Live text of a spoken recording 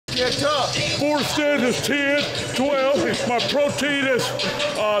Get tough. 4 sets is 10, 12. My protein is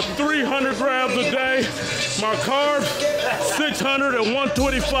 300 grams a day. My carbs, 600 and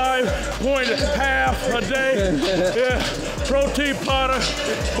 125.5 a day. Yeah. Protein powder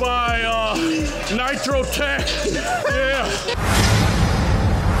by Nitro Tech. Yeah.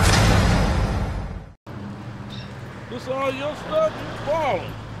 This all your stuff? You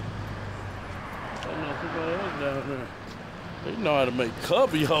balling. I know somebody else down there. They know how to make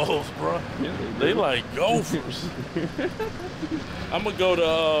cubby holes, bro. Yeah, they like gophers. I'm gonna go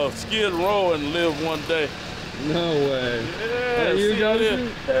to Skid Row and live one day. No way. Yeah, you go to?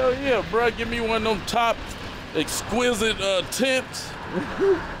 Hell yeah, bro. Give me one of them top exquisite tents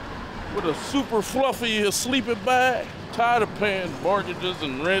with a super fluffy sleeping bag. Tired of paying mortgages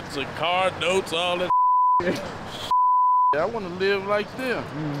and rents and car notes, all that. I want to live like them.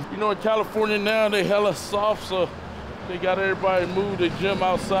 You know, in California now, they hella soft, so they got everybody move their gym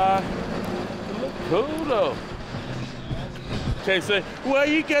outside. It look cool though. Can't say, well,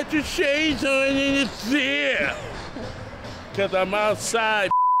 you got your shades on and it's there. Cause I'm outside.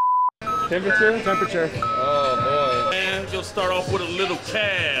 Temperature. Oh boy. Man, you'll start off with a little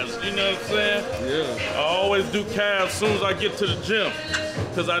calves, you know what I'm saying? Yeah. I always do calves as soon as I get to the gym.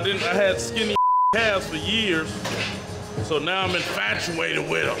 Cause I had skinny calves for years. So now I'm infatuated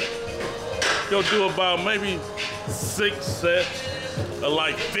with them. Go do about maybe 6 sets, or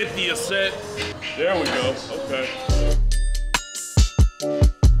like 50 a set. There we go, okay.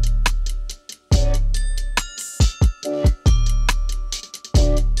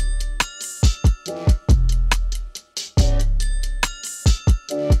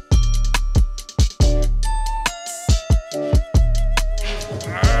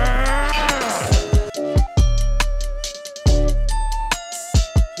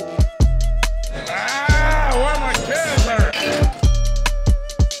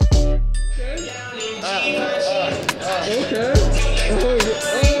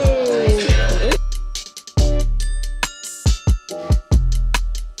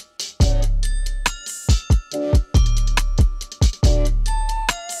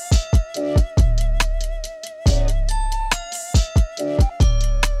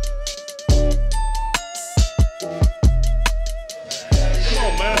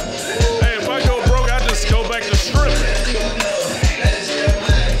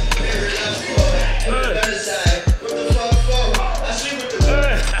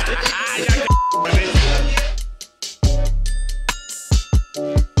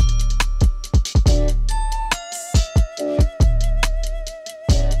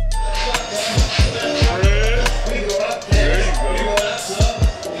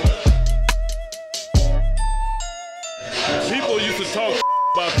 Talk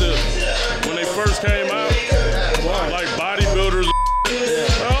about this when they first came out, like bodybuilders.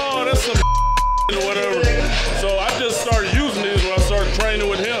 Oh, that's some or whatever. So I just started using these when I started training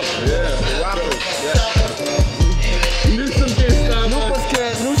with him. Newsom can't stop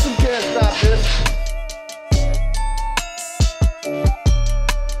Newsom can't stop this.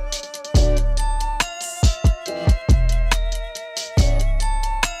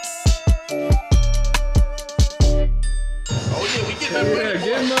 Yeah,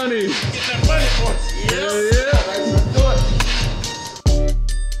 get money. Get that money for us. Yeah.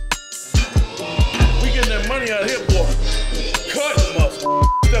 We getting that money out here, boy. Cutting muscle.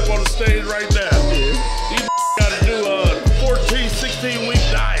 Step on the stage right now. These gotta do 14, 16-week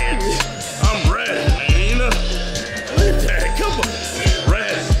diets. I'm ready, man. Look at that. Come on.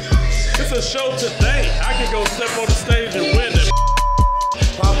 Ready. It's a show today. I can go step on the stage and win it.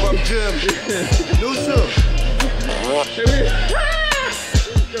 Pop-up gym. Newsom. You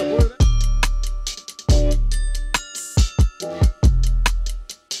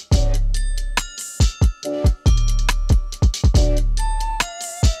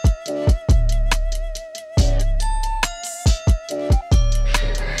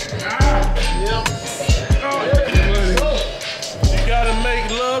gotta make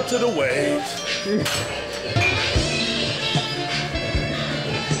love to the waves.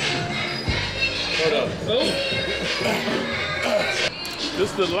 Hold up. This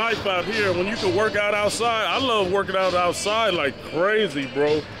is the life out here when you can work out outside. I love working out outside like crazy,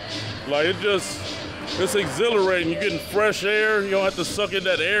 bro. Like it's exhilarating. You're getting fresh air. You don't have to suck in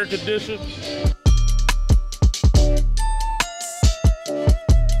that air condition.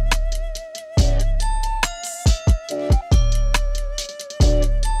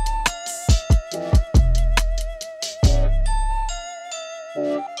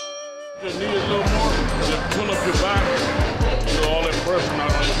 Just need a little more. Just pull up your back. So all that pressure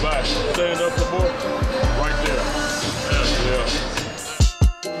not on your back. Stand up some more. Right there. Yeah.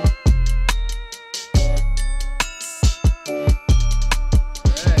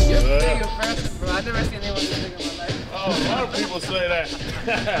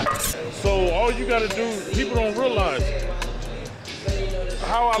 So all you gotta do, people don't realize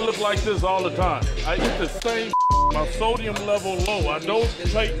how I look like this all the time. I eat the same, my sodium level low. I don't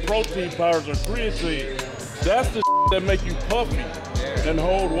take protein powders or creatine. That's the that make you puffy and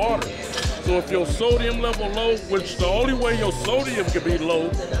hold water. So if your sodium level low, which the only way your sodium can be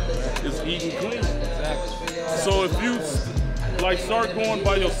low is eating clean. So if you like start going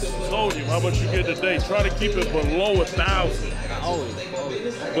by your sodium, how much you get a day, try to keep it below 1,000.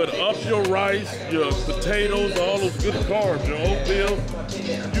 But up your rice, your potatoes, all those good carbs, your oatmeal,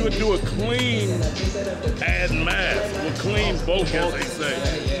 you would do a clean add mass, a clean bulk as they say.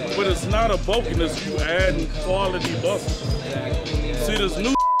 But it's not a bulkiness, you add quality muscle. See this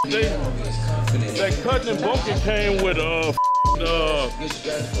new that cutting and bulking came with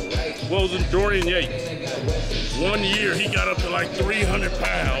what was it, Dorian Yates. 1 year he got up to like 300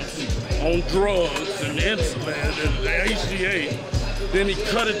 pounds on drugs and insulin and HGH. Then he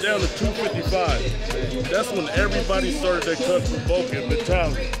cut it down to 255. That's when everybody started that cut from bulking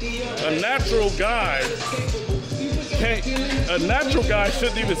mentality. A natural guy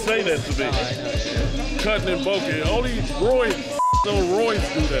shouldn't even say that to me. Cutting and bulking. Only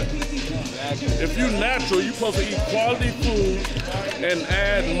roids do that. If you're natural, you're supposed to eat quality food and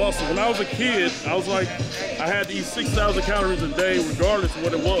add muscle. When I was a kid, I was like, I had to eat 6,000 calories a day regardless of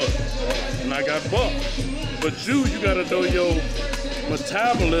what it was. And I got buffed. But you gotta know your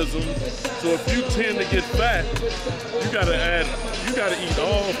metabolism. So if you tend to get fat, you gotta eat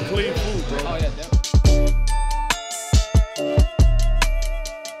all clean food, bro. Oh, yeah,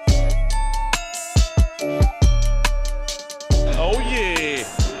 oh yeah,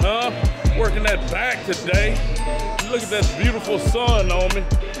 huh? Working that back today. Look at that beautiful sun on me.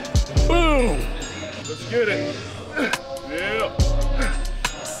 Boom! Let's get it. Yeah.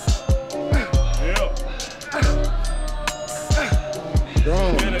 Yeah.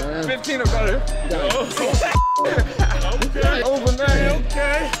 Strong, man. 15 or better. Okay. Overnight.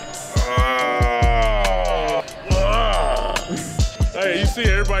 Okay. Hey, you see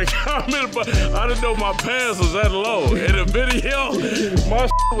everybody commenting, but I didn't know my pants was that low. In the video, my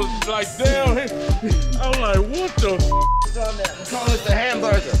was like down here. I'm like, what the We call it the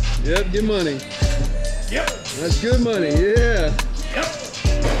hamburger. Yep, get money. Yep. That's good money, yeah. Yep.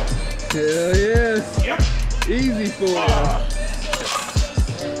 Hell yeah. Yep. Easy for you.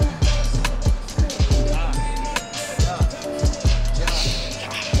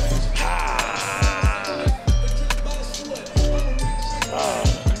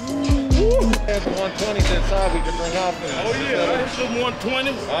 Have 120s inside we can bring off. Oh yeah, I hit some 120.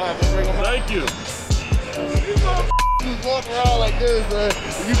 All right, we'll bring them up. Thank you. You motherfuckers walk around like this,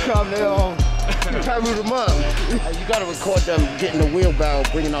 you come there on, you try to root them up. You gotta record them getting the wheelbarrow,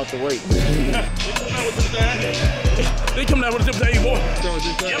 bringing out the weight. They coming out with the day, boy.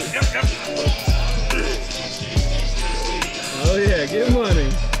 Yep. Oh yeah, get money.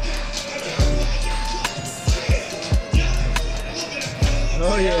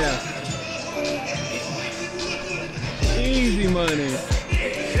 Oh yeah. Easy money.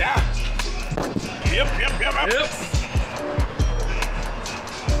 Yeah. Yep.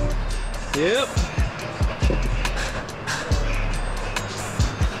 Yep.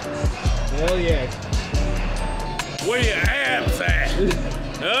 Hell yeah. Where your abs at?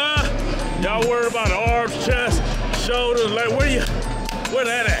 Huh? Y'all worried about arms, chest, shoulders, like where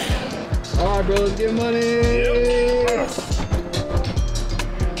that at? All right, bro, let's get money. Yep.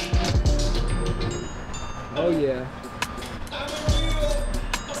 Oh yeah.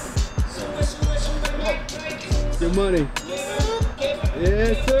 Good money.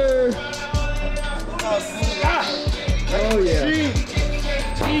 Yes, sir. Oh yeah.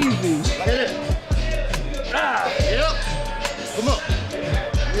 Easy. Hit it. Yep. Come on.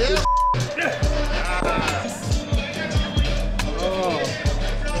 Yep. Oh.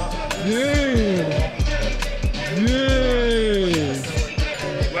 Yeah.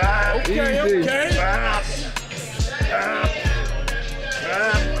 Okay.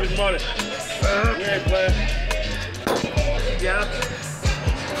 Good money. You ain't playing. Yep.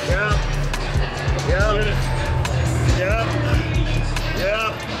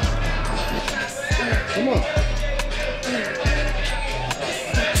 Come on.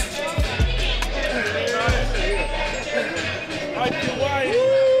 Like your wife.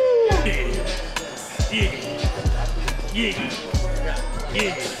 Yeah.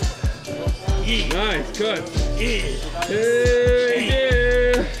 Nice cut. Yeah. Hey,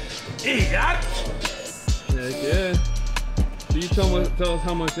 Yeah. heck yeah. So you tell us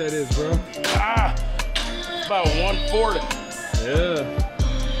how much that is, bro. About 140. Yeah.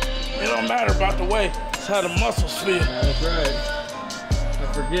 It don't matter about the weight. It's how the muscles feel. That's right.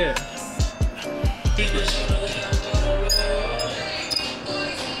 forget.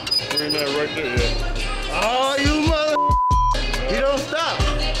 Bring that right there, yeah. Oh, you mother. He don't stop.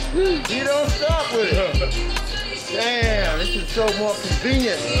 He don't stop with it. Damn, this is so more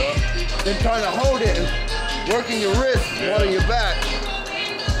convenient than trying to hold it and working your wrist while on your back.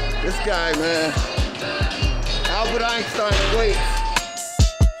 This guy, man. Albert Einstein weights.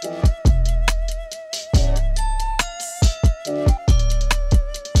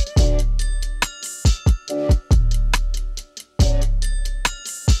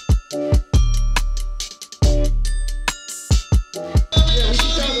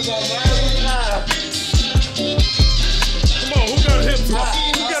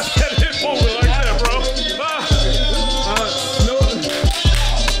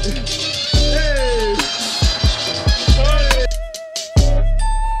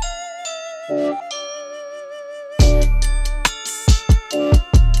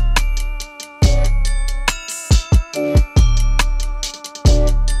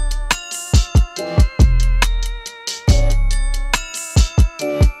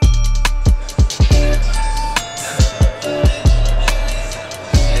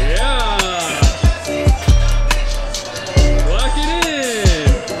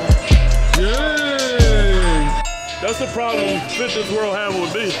 That's the problem fitness world have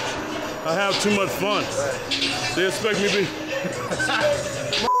with me. I have too much fun. They expect me to be.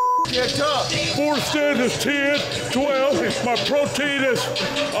 Get tough. 4 standards, 10, 12. My protein is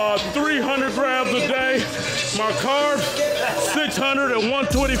 300 grams a day. My carbs, 600 and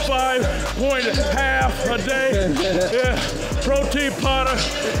 125.5 a day. Yeah. Protein powder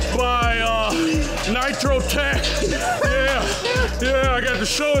by Nitro Tech. Yeah, I got the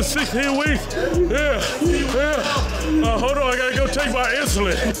show in 16 weeks. Yeah. Hold on, I gotta go take my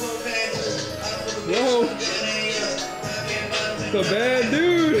insulin. Whoa. It's a bad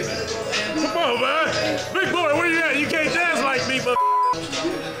dude. Come on, man. Big boy, where you at? You can't dance like me, but.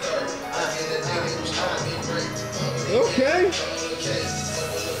 Okay.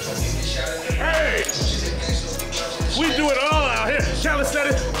 Hey! We do it all out here.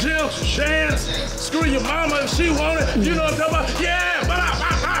 Calisthenics, gym, dance. Screw your mama if she want it. You know what I'm talking about? Yeah!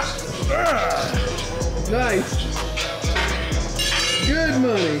 Nice. Good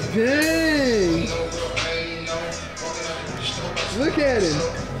money. Dang. Look at him.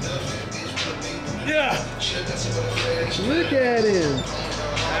 Yeah. Look at him.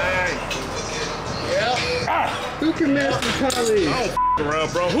 Yep. Who can master college? I don't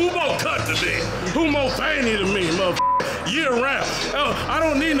around, bro. Who more cut today? Who more veiny than me, motherfucker? Year round. Oh, I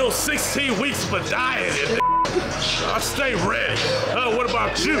don't need no 16 weeks for dieting. I stay ready. What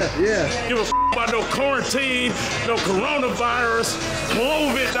about you? Yeah. Give a about no quarantine, no coronavirus,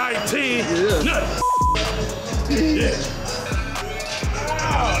 COVID-19, nothing. Yeah.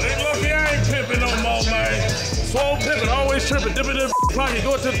 Oh, they lucky I ain't pimping no more, man. Swole pimping, always tripping, dipping in the pocket,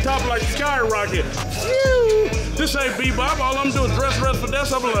 go to the top like skyrocket. Phew. This ain't bebop. All I'm doing is dress, rest, for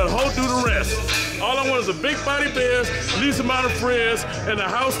this. I'm gonna let Ho do the rest. All I want is a big body bears, least amount of friends, and a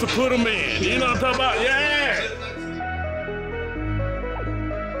house to put them in. You know what I'm talking about? Yeah!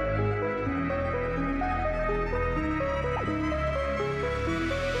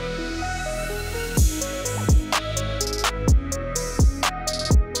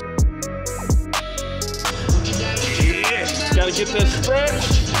 Gotta get that stretch.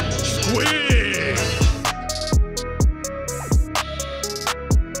 Squeeze.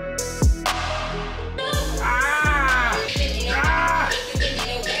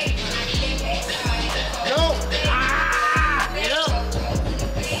 No.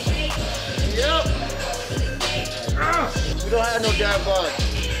 Yep. We don't have no dad bod.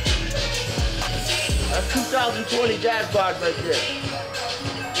 That's 2020 dad bod right there.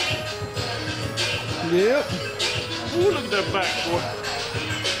 Yep. Ooh, look at that back, boy.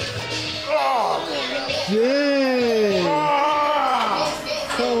 Oh. Dang. Oh.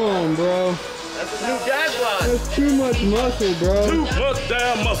 Come on, bro. That's a new dad bod. That's too much muscle, bro. Too much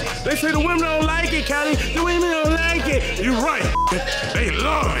damn muscle. They say the women don't like it, Callie. The women don't like it. You're right. They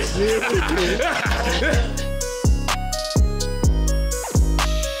love it.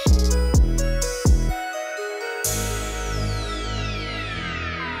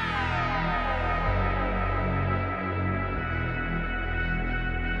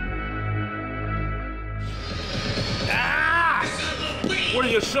 Where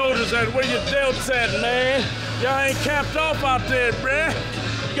your shoulders at? Where your delts at, man? Y'all ain't capped off out there, bruh.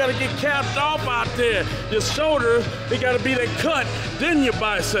 You gotta get capped off out there. Your shoulder, it gotta be that cut, then your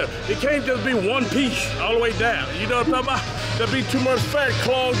bicep. It can't just be one piece all the way down. You know what I'm talking about? There'll be too much fat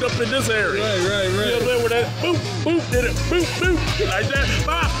clogged up in this area. Right. You know what I'm saying? Where that boop, boop, did it, boop, boop, like that.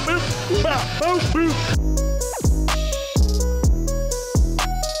 Bop, boop, bop, boop, boop.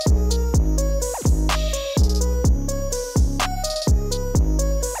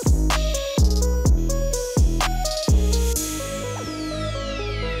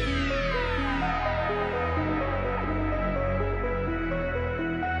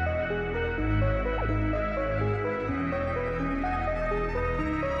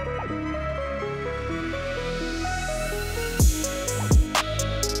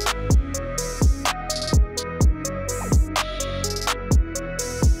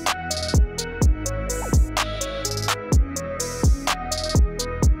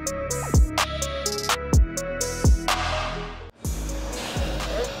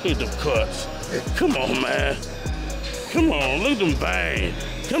 Look at them cuts. Come on, man. Come on, look at them veins.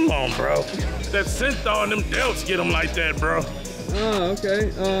 Come on, bro. That synthol and them delts get them like that, bro. Oh, okay.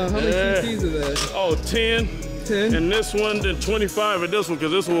 How many cc's of that? Oh, 10. 10? And this one, then 25 in this one,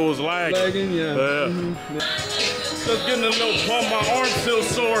 because this one was lagging. Lagging, yeah. Just getting a little pump. My arm still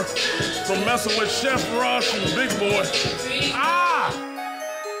sore from messing with Chef Ross and Big Boy. Ah!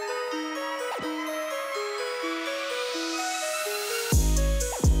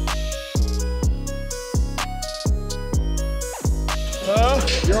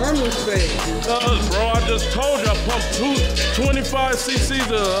 Your arm looks fake. Bro, I just told you I pumped 25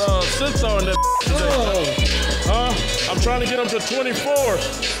 cc's of synthol in that today. I'm trying to get them to 24,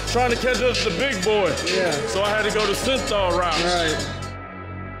 trying to catch up to the Big Boy. Yeah. So I had to go the synthol route. Right.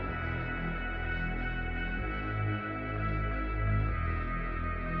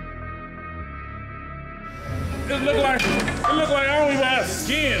 It look like I don't even have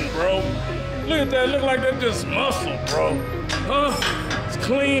skin, bro. Look at that, look like that's just muscle, bro. Huh? It's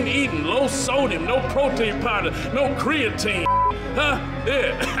clean eating, low sodium, no protein powder, no creatine. Huh?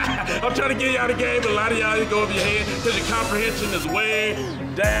 Yeah. I'm trying to get y'all the game, but a lot of y'all go over your head because your comprehension is way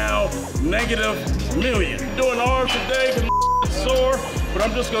down, -1,000,000. Doing arms today because it's sore, but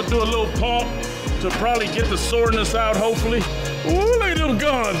I'm just gonna do a little pump to probably get the soreness out, hopefully. Ooh, look at them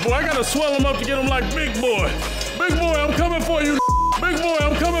guns, boy. I gotta swell them up to get them like Big Boy. Big Boy, I'm coming for you. Big Boy,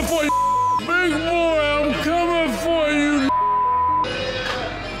 I'm coming for you. Big Boy, I'm coming for you.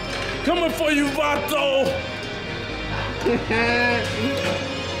 Coming for you, Vato.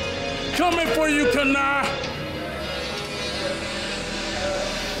 Coming for you, Kana.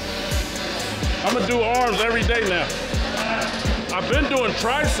 I'm gonna do arms every day now. I've been doing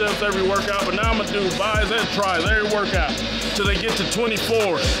triceps every workout, but now I'm gonna do bis and tris every workout till they get to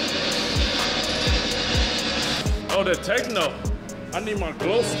 24s. Oh, that techno. I need my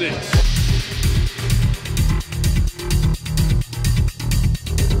glow sticks.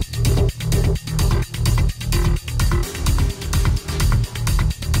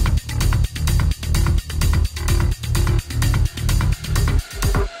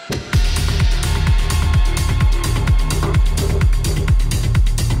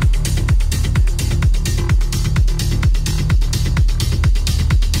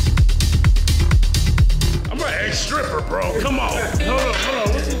 Stripper, bro. Come on. Hold on.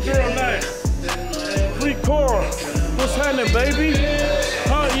 What's the girl name? Cora. What's happening, baby?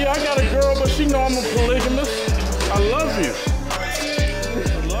 Huh? Yeah, I got a girl, but she know I'm a polygamist. I love you. I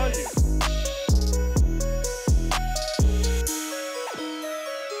love you.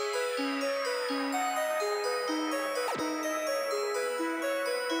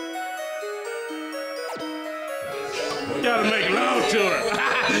 You gotta make love to her.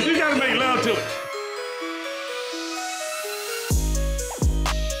 You gotta make love to her.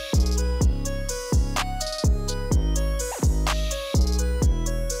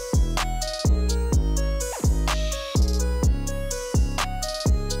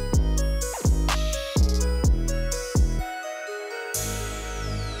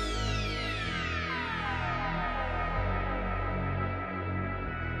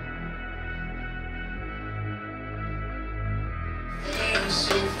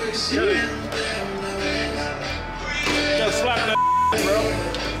 Gotta slap that bro.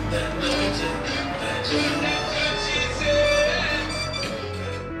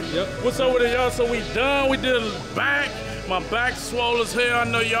 Yep. What's up with it, y'all? So we done. We did back. My back swole as hell. I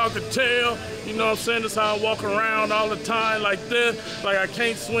know y'all could tell. You know what I'm saying? That's how I walk around all the time like this. Like I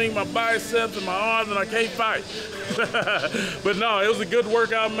can't swing my biceps and my arms and I can't fight. But no, it was a good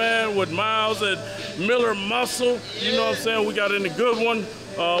workout, man, with Miles and Miller Muscle. You know what I'm saying? We got in a good one.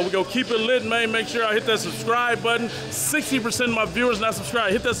 We gonna keep it lit, man. Make sure I hit that subscribe button. 60% of my viewers not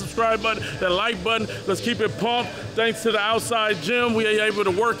subscribed. Hit that subscribe button, that like button. Let's keep it pumped. Thanks to the outside gym, we are able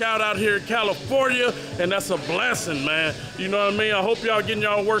to work out here in California, and that's a blessing, man. You know what I mean? I hope y'all getting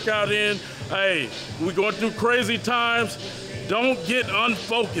y'all workout in. Hey, we going through crazy times. Don't get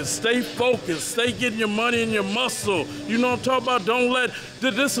unfocused. Stay focused. Stay getting your money and your muscle. You know what I'm talking about? Don't let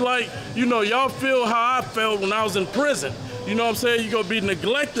this, like, you know, y'all feel how I felt when I was in prison. You know what I'm saying? You're going to be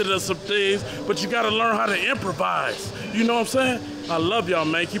neglected of some things, but you got to learn how to improvise. You know what I'm saying? I love y'all,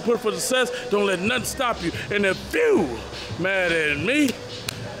 man. Keep pushing for success. Don't let nothing stop you. And if you mad at me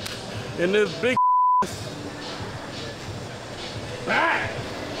and this big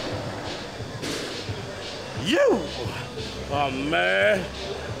you are mad.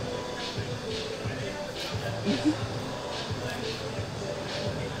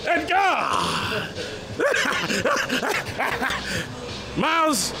 And God!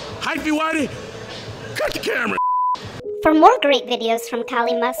 Miles, hypey whitey, cut the camera. For more great videos from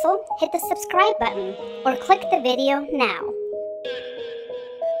Kali Muscle, hit the subscribe button or click the video now.